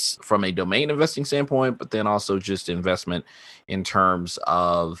 investments from a domain investing standpoint, but then also just investment in terms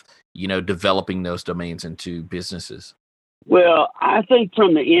of developing those domains into businesses? Well, I think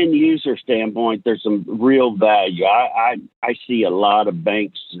from the end user standpoint, there's some real value. I see a lot of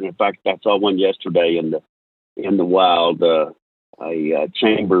banks. In fact, I saw one yesterday in the wild, a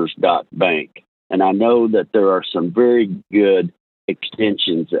Chambers Bank. And I know that there are some very good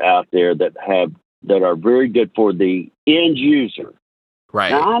extensions out there that are very good for the end user.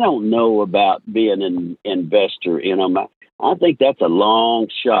 Right. Now, I don't know about being an investor in them. I think that's a long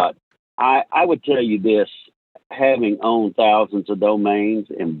shot. I would tell you this, having owned thousands of domains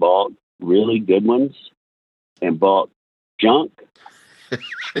and bought really good ones and bought junk,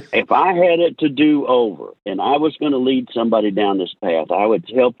 if I had it to do over and I was going to lead somebody down this path, I would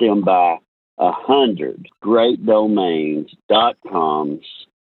help them buy 100 great domains, .coms,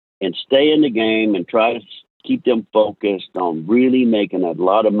 and stay in the game and try to keep them focused on really making a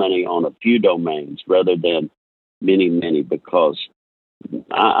lot of money on a few domains rather than many, because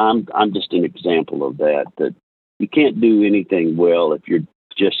I'm just an example of that you can't do anything well if you're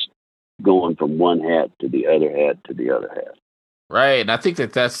just going from one hat to the other hat to the other hat. Right. And I think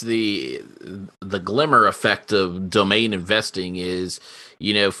that's the glimmer effect of domain investing is,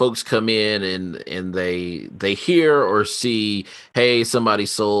 folks come in and they hear or see, hey, somebody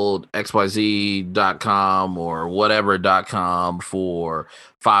sold XYZ.com or whatever.com for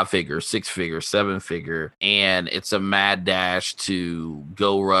 5-figure, 6-figure, 7-figure. And it's a mad dash to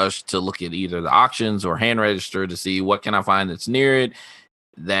go rush to look at either the auctions or hand register to see what can I find that's near it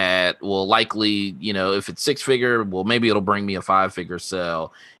that will likely, if it's 6-figure, well, maybe it'll bring me a 5-figure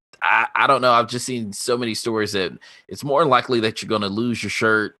sell. I don't know. I've just seen so many stories that it's more likely that you're going to lose your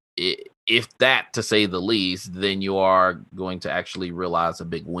shirt, if that, to say the least, than you are going to actually realize a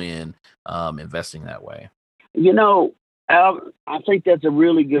big win investing that way. Al, I think that's a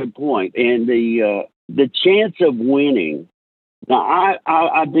really good point. And the chance of winning. Now,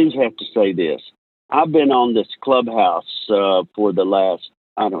 I do have to say this. I've been on this Clubhouse for the last,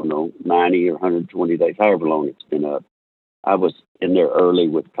 90 or 120 days, however long it's been up. I was in there early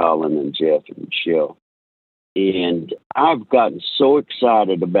with Colin and Jeff and Michelle. And I've gotten so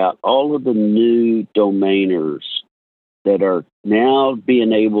excited about all of the new domainers that are now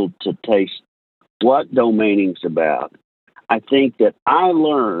being able to taste what domaining's about. I think that I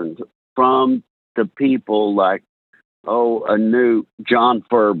learned from the people like, a new John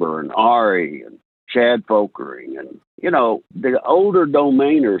Ferber and Ari and Chad Folkering. And, the older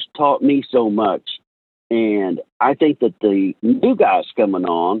domainers taught me so much. And I think that the new guys coming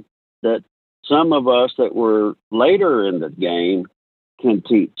on, that some of us that were later in the game can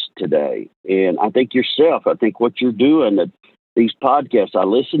teach today. And I think yourself, I think what you're doing, that these podcasts. I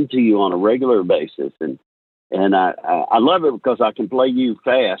listen to you on a regular basis, and I love it because I can play you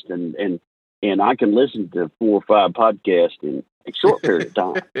fast, and I can listen to 4 or 5 podcasts in a short period of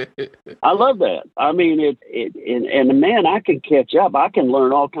time. I love that. I mean, and man, I can catch up. I can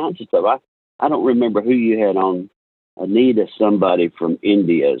learn all kinds of stuff. I don't remember who you had on. Anita, somebody from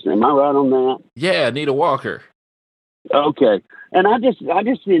India. Am I right on that? Yeah, Anita Walker. Okay. And I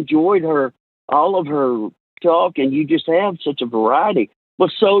just enjoyed all of her talk, and you just have such a variety. Well,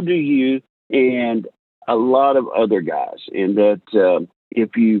 so do you and a lot of other guys. In that,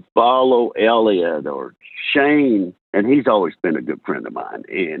 if you follow Elliot or Shane, and he's always been a good friend of mine,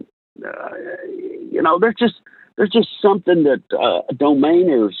 and there's just something that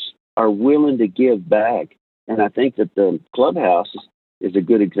domainers are willing to give back. And I think that the clubhouse is a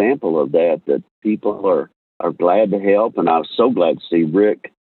good example of that people are glad to help. And I was so glad to see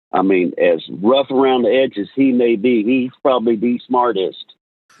Rick. I mean, as rough around the edges he may be, he's probably the smartest,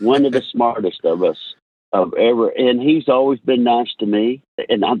 one of the smartest of us of ever. And he's always been nice to me.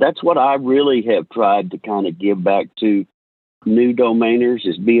 And that's what I really have tried to kind of give back to new domainers,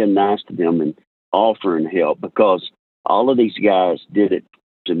 is being nice to them and offering help, because all of these guys did it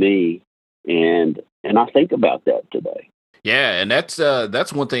to me. And I think about that today. Yeah, and that's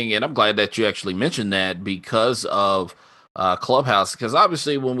one thing, and I'm glad that you actually mentioned that because of Clubhouse. Because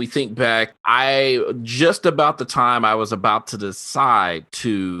obviously, when we think back, just about the time I was about to decide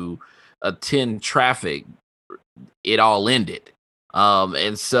to attend Traffic, it all ended.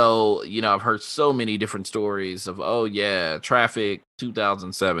 And so, I've heard so many different stories of, oh yeah, Traffic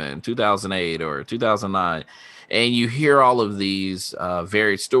 2007, 2008, or 2009. And you hear all of these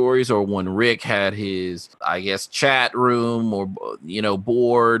varied stories, or when Rick had his, I guess, chat room or,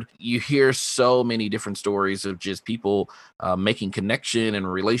 board, you hear so many different stories of just people making connection and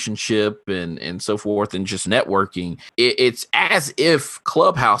relationship and so forth, and just networking. It's as if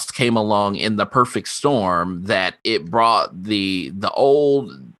Clubhouse came along in the perfect storm, that it brought the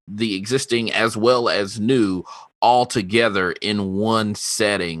old, the existing, as well as new, all together in one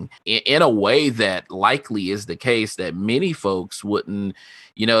setting in a way that likely is the case that many folks wouldn't.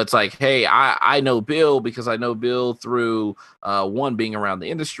 It's like, hey, I know Bill because I know Bill through one, being around the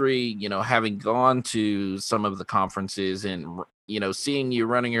industry, having gone to some of the conferences and, seeing you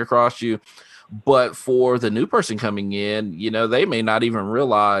running across you. But for the new person coming in, they may not even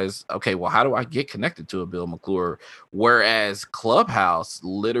realize, okay, well, how do I get connected to a Bill McClure? Whereas Clubhouse,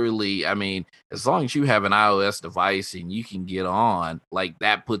 literally, I mean, as long as you have an iOS device and you can get on, like,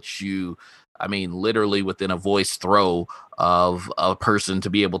 that puts you, I mean, literally within a voice throw of a person to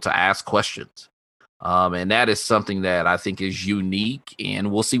be able to ask questions. And that is something that I think is unique,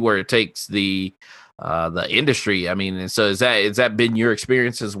 and we'll see where it takes the industry. I mean, and so is that been your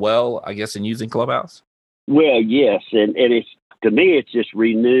experience as well, I guess, in using Clubhouse? Well, yes, and it's, to me, it's just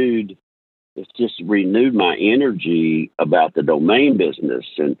renewed my energy about the domain business,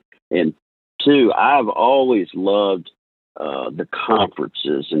 and two, I've always loved the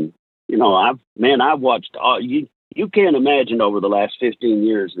conferences, and I've watched all you can't imagine over the last 15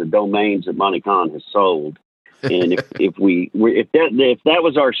 years the domains that MoneyCon has sold. And if that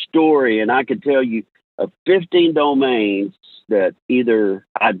was our story, and I could tell you of 15 domains that either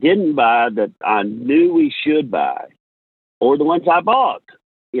I didn't buy that I knew we should buy, or the ones I bought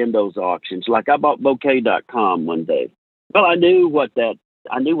in those auctions. Like I bought bouquet.com one day. Well, I knew what that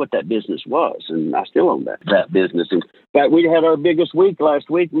business was, and I still own that business. In fact, we had our biggest week last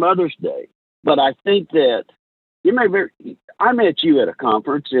week, Mother's Day. But I think that I met you at a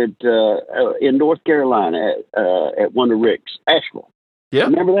conference in North Carolina at one of Rick's, Asheville. Yeah.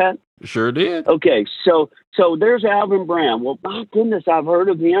 Remember that? Sure did. Okay, so there's Alvin Brown. Well, my goodness, I've heard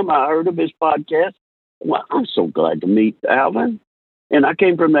of him. I heard of his podcast. Well, I'm so glad to meet Alvin. And I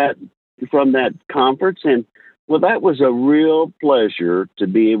came from that conference, and well, that was a real pleasure to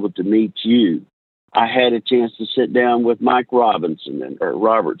be able to meet you. I had a chance to sit down with Mike Robertson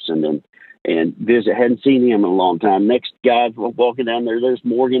and visit. Hadn't seen him in a long time. Next guy walking down there's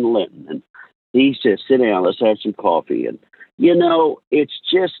Morgan Linton, and he said, "Sit down, let's have some coffee." And it's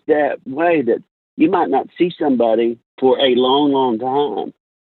just that way that you might not see somebody for a long, long time,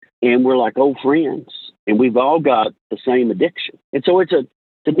 and we're like old friends, and we've all got the same addiction. And so to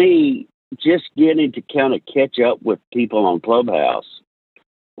me, just getting to kind of catch up with people on Clubhouse,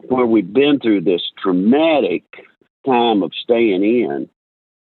 where we've been through this traumatic time of staying in,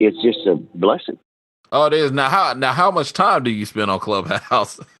 it's just a blessing. Oh, it is. Now how much time do you spend on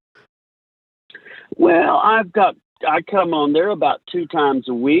Clubhouse? Well, I come on there about 2 times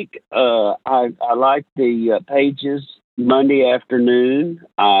a week. I like the pages Monday afternoon.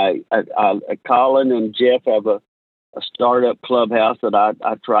 Colin and Jeff have a a startup clubhouse that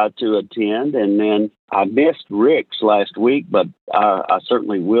I tried to attend, and then I missed Rick's last week, but I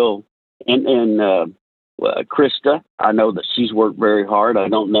certainly will. And Krista, I know that she's worked very hard. I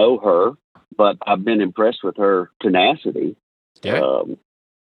don't know her, but I've been impressed with her tenacity. Yeah.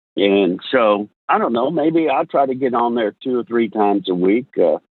 And so I don't know. Maybe I'll try to get on there 2 or 3 times a week.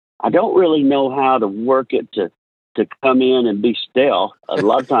 I don't really know how to work it to come in and be stealth. A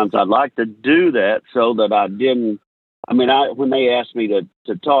lot of times I'd like to do that so that I didn't. I mean, when they ask me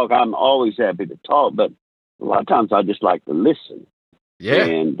to talk, I'm always happy to talk, but a lot of times I just like to listen. Yeah.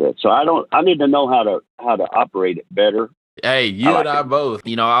 And so I need to know how to operate it better. Hey, you and I both.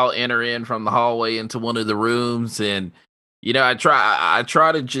 I'll enter in from the hallway into one of the rooms, and I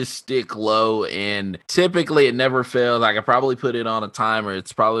try to just stick low, and typically it never fails. I could probably put it on a timer.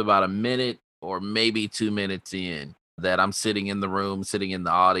 It's probably about a minute or maybe 2 minutes in that I'm sitting in the room, sitting in the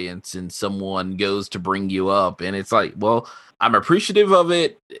audience, and someone goes to bring you up, and it's like, well, I'm appreciative of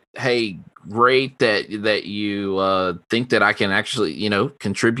it. Hey, great that you think that I can actually,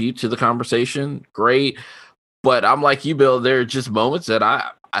 contribute to the conversation. Great. But I'm like you, Bill, there are just moments that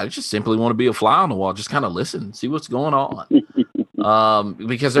I just simply want to be a fly on the wall, just kind of listen, see what's going on.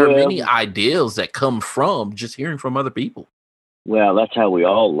 Because there are many ideas that come from just hearing from other people. Well, that's how we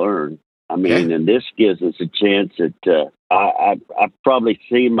all learn. I mean, and this gives us a chance that I've probably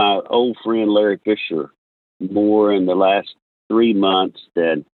seen my old friend Larry Fisher more in the last 3 months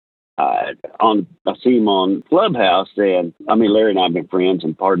than I see him on Clubhouse. And I mean, Larry and I have been friends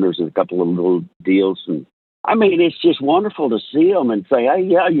and partners in a couple of little deals. And I mean, it's just wonderful to see him and say, hey,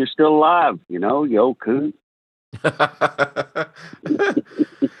 yeah, you're still alive, you old coot.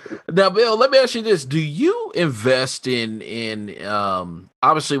 Now, Bill, let me ask you this. Do you invest in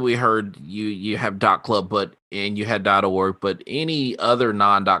obviously we heard you have .club, and you had .org, but any other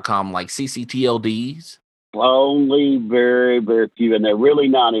non.com like CCTLDs? Only very, very few, and they're really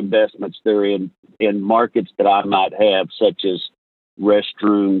not investments. They're in markets that I might have, such as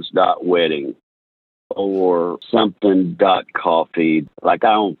restrooms.wedding or something.coffee. Like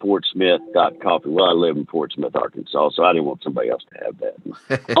I own Portsmouth.coffee. Well, I live in Portsmouth, Arkansas, so I didn't want somebody else to have that.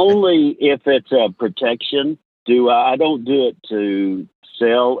 Only if it's a protection. I don't do it to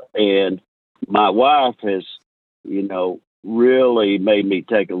sell, and my wife has, really made me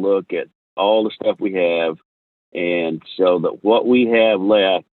take a look at all the stuff we have, and so that what we have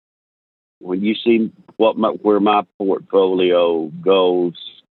left, when you see where my portfolio goes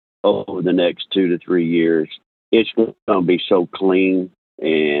over the next 2 to 3 years, it's going to be so clean,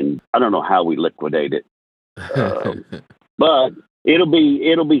 and I don't know how we liquidate it, but it'll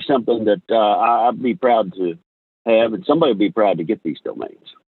be something that I'd be proud to have, and somebody will be proud to get these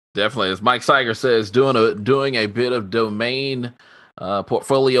domains. Definitely, as Mike Siger says, doing a bit of domain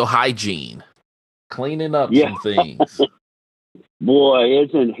portfolio hygiene, cleaning up some things. Boy,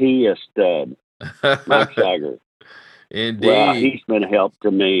 isn't he a stud, Mike Siger? Indeed. Well, he's been a help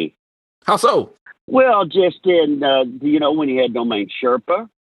to me. How so? Well, just in, when he had Domain Sherpa,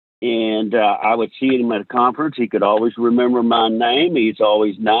 and I would see him at a conference, he could always remember my name. He's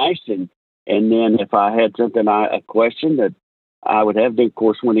always nice. And then if I had something, a question that I would have, of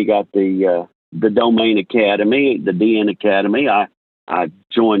course, when he got the Domain Academy, the DN Academy, I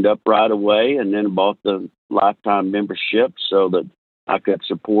joined up right away and then bought the lifetime membership so that I could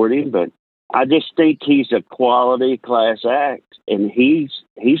support him. But I just think he's a quality class act, and he's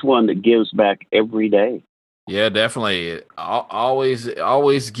one that gives back every day. Yeah, definitely.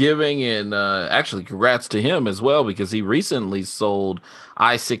 Always giving, and actually congrats to him as well, because he recently sold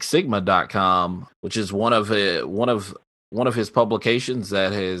i6sigma.com, which is one of his publications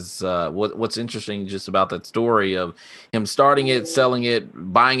that has what's interesting just about that story of him starting it, selling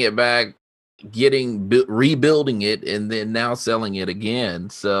it, buying it back, rebuilding it, and then now selling it again.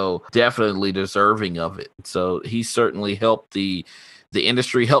 So definitely deserving of it. So he certainly helped the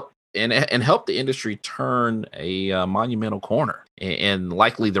industry help the industry turn a monumental corner, and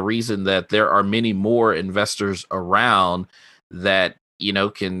likely the reason that there are many more investors around that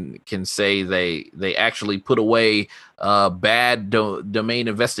can say they actually put away bad domain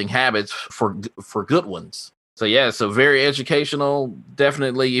investing habits for good ones. So yeah, so very educational.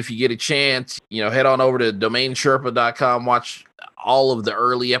 Definitely, if you get a chance, head on over to domainsherpa.com, watch all of the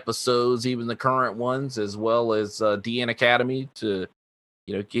early episodes, even the current ones, as well as DN Academy to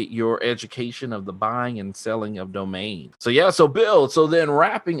get your education of the buying and selling of domains. So yeah, so Bill, so then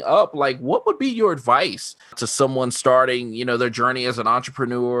wrapping up, like, what would be your advice to someone starting, their journey as an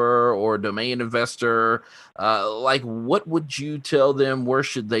entrepreneur or domain investor? Like, what would you tell them? Where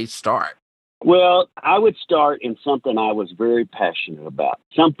should they start? Well, I would start in something I was very passionate about,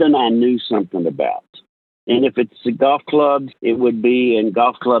 something I knew something about. And if it's a golf club, it would be in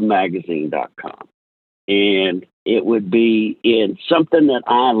golfclubmagazine.com. And it would be in something that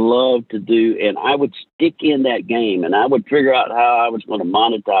I love to do. And I would stick in that game and I would figure out how I was going to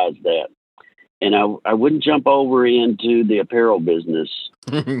monetize that. And I wouldn't jump over into the apparel business.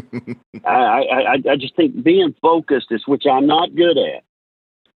 I just think being focused is, which I'm not good at,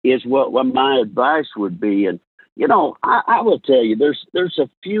 is what my advice would be. And, you know, I will tell you, there's a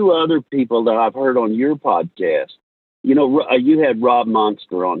few other people that I've heard on your podcast. You know, you had Rob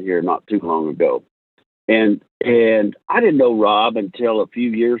Monster on here not too long ago. And I didn't know Rob until a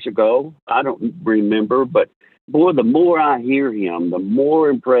few years ago. I don't remember, but boy, the more I hear him, the more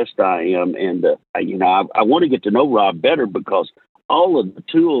impressed I am. And, you know, I want to get to know Rob better because all of the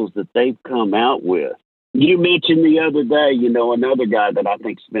tools that they've come out with. You mentioned the other day, you know, another guy that I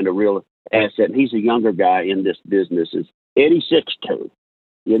think's been a real asset, and he's a younger guy in this business, is Eddie Sixto,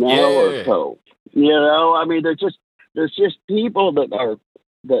 you know, or Toe. You know, I mean, there's just people that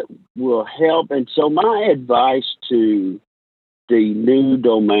will help. And so my advice to the new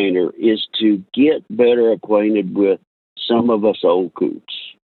domainer is to get better acquainted with some of us old coots.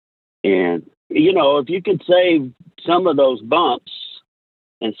 And, you know, if you can save some of those bumps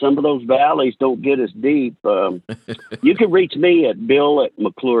and some of those valleys don't get as deep, you can reach me at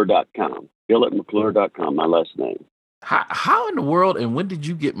bill@mcclure.com. bill@mcclure.com, my last name. How in the world and when did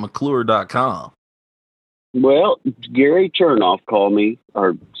you get McClure.com? Well, Gary Chernoff called me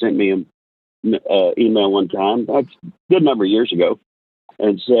or sent me an email one time, a good number of years ago,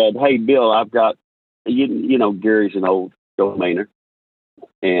 and said, "Hey, Bill, I've got, you know, Gary's an old domainer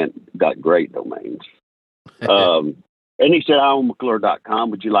and got great domains. And he said, I own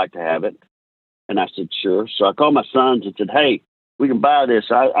McClure.com. Would you like to have it?" And I said, sure. So I called my sons and said, hey, we can buy this.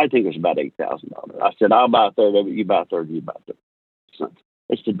 I think it's about $8,000. I said, I'll buy a third of it. You buy a third, you buy a third.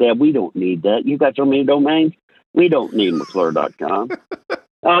 They said, Dad, we don't need that. You got so many domains. We don't need McClure.com.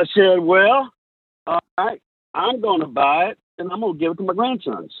 I said, well, all right, I'm going to buy it and I'm going to give it to my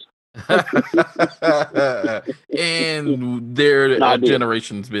grandsons. And their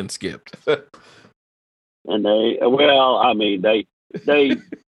generation's been skipped. And they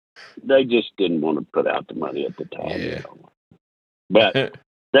just didn't want to put out the money at the time. Yeah. You know? But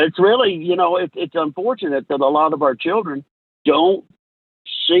that's really, you know, it's unfortunate that a lot of our children don't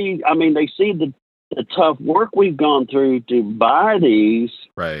see. I mean, they see the tough work we've gone through to buy these,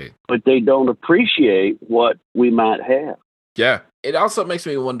 right? But they don't appreciate what we might have. Yeah. It also makes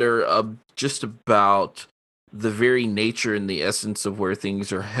me wonder just about the very nature and the essence of where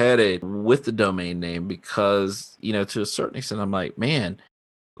things are headed with the domain name, because, you know, to a certain extent, I'm like, man,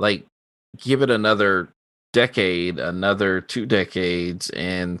 like, give it another decade, another 2 decades,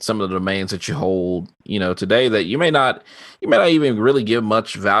 and some of the domains that you hold, you know, today that you may not even really give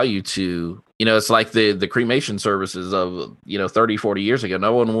much value to. You know, it's like the cremation services of, you know, 30, 40 years ago.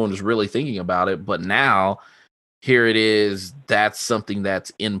 No one was really thinking about it, but now here it is. That's something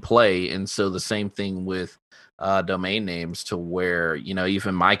that's in play. And so the same thing with domain names, to where, you know,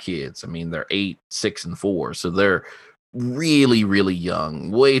 even my kids, I mean, they're 8, 6, and 4. So they're really, really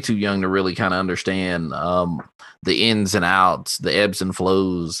young, way too young to really kind of understand the ins and outs, the ebbs and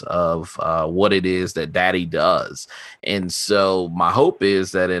flows of what it is that daddy does. And so my hope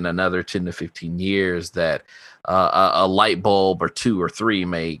is that in another 10 to 15 years that a light bulb or 2 or 3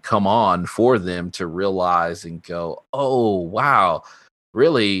 may come on for them to realize and go, oh, wow.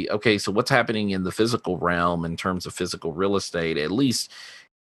 Really? Okay, so what's happening in the physical realm in terms of physical real estate, at least,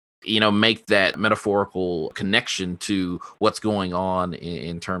 you know, make that metaphorical connection to what's going on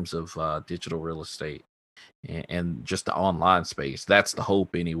in terms of digital real estate and just the online space. That's the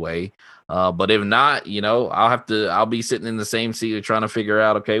hope anyway. But if not, you know, I'll be sitting in the same seat trying to figure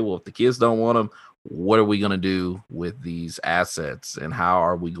out, okay, well, if the kids don't want them, what are we going to do with these assets, and how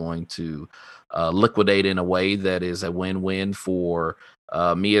are we going to liquidate in a way that is a win-win for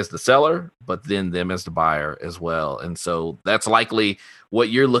me as the seller, but then them as the buyer as well. And so that's likely what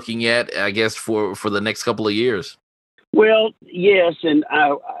you're looking at, I guess, for the next couple of years. Well, yes. And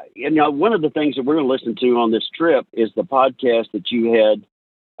you know, one of the things that we're going to listen to on this trip is the podcast that you had.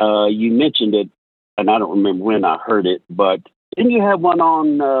 You mentioned it, and I don't remember when I heard it, but didn't you have one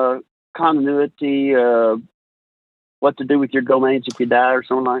on continuity, what to do with your domains if you die or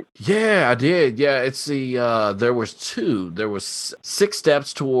something like? Yeah, I did. Yeah, it's there was 2. There was 6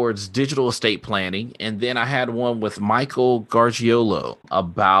 steps towards digital estate planning, and then I had one with Michael Gargiulo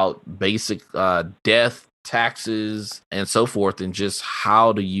about basic death, taxes, and so forth, and just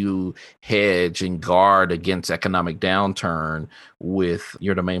how do you hedge and guard against economic downturn with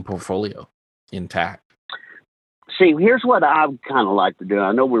your domain portfolio intact. See, here's what I kind of like to do.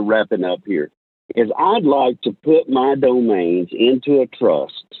 I know we're wrapping up here. is I'd like to put my domains into a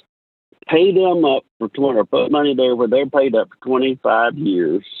trust, pay them up for 20, or put money there where they're paid up for 25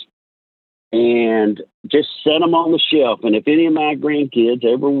 years, and just set them on the shelf. And if any of my grandkids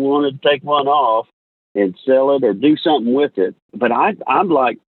ever wanted to take one off and sell it or do something with it, but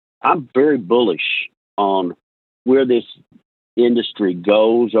I'm very bullish on where this industry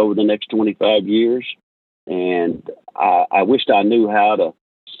goes over the next 25 years. And I wished I knew how to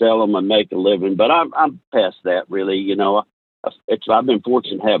sell them and make a living, but I'm past that, really. You know, I've been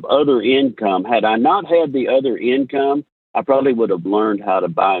fortunate to have other income. Had I not had the other income, I probably would have learned how to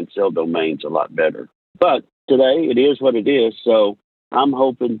buy and sell domains a lot better. But today it is what it is. So I'm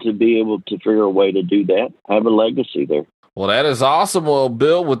hoping to be able to figure a way to do that, have a legacy there. Well, that is awesome. Well,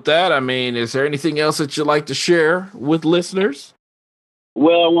 Bill, with that, I mean, is there anything else that you'd like to share with listeners?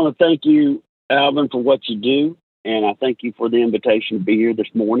 Well, I want to thank you, Alvin, for what you do. And I thank you for the invitation to be here this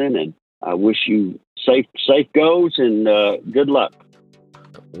morning. And I wish you safe goes and good luck.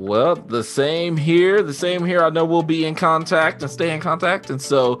 Well, the same here. I know we'll be in contact and stay in contact. And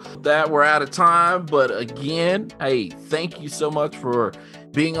so that we're out of time. But again, hey, thank you so much for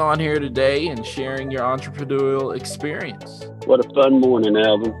being on here today and sharing your entrepreneurial experience. What a fun morning,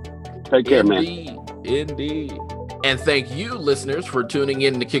 Alvin. Take care, man. Indeed. And thank you, listeners, for tuning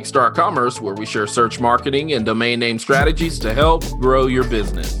in to Kickstart Commerce, where we share search marketing and domain name strategies to help grow your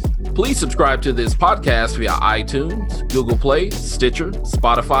business. Please subscribe to this podcast via iTunes, Google Play, Stitcher,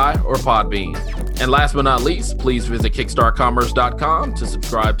 Spotify, or Podbean. And last but not least, please visit kickstartcommerce.com to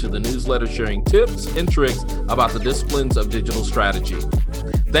subscribe to the newsletter sharing tips and tricks about the disciplines of digital strategy.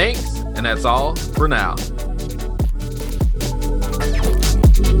 Thanks, and that's all for now.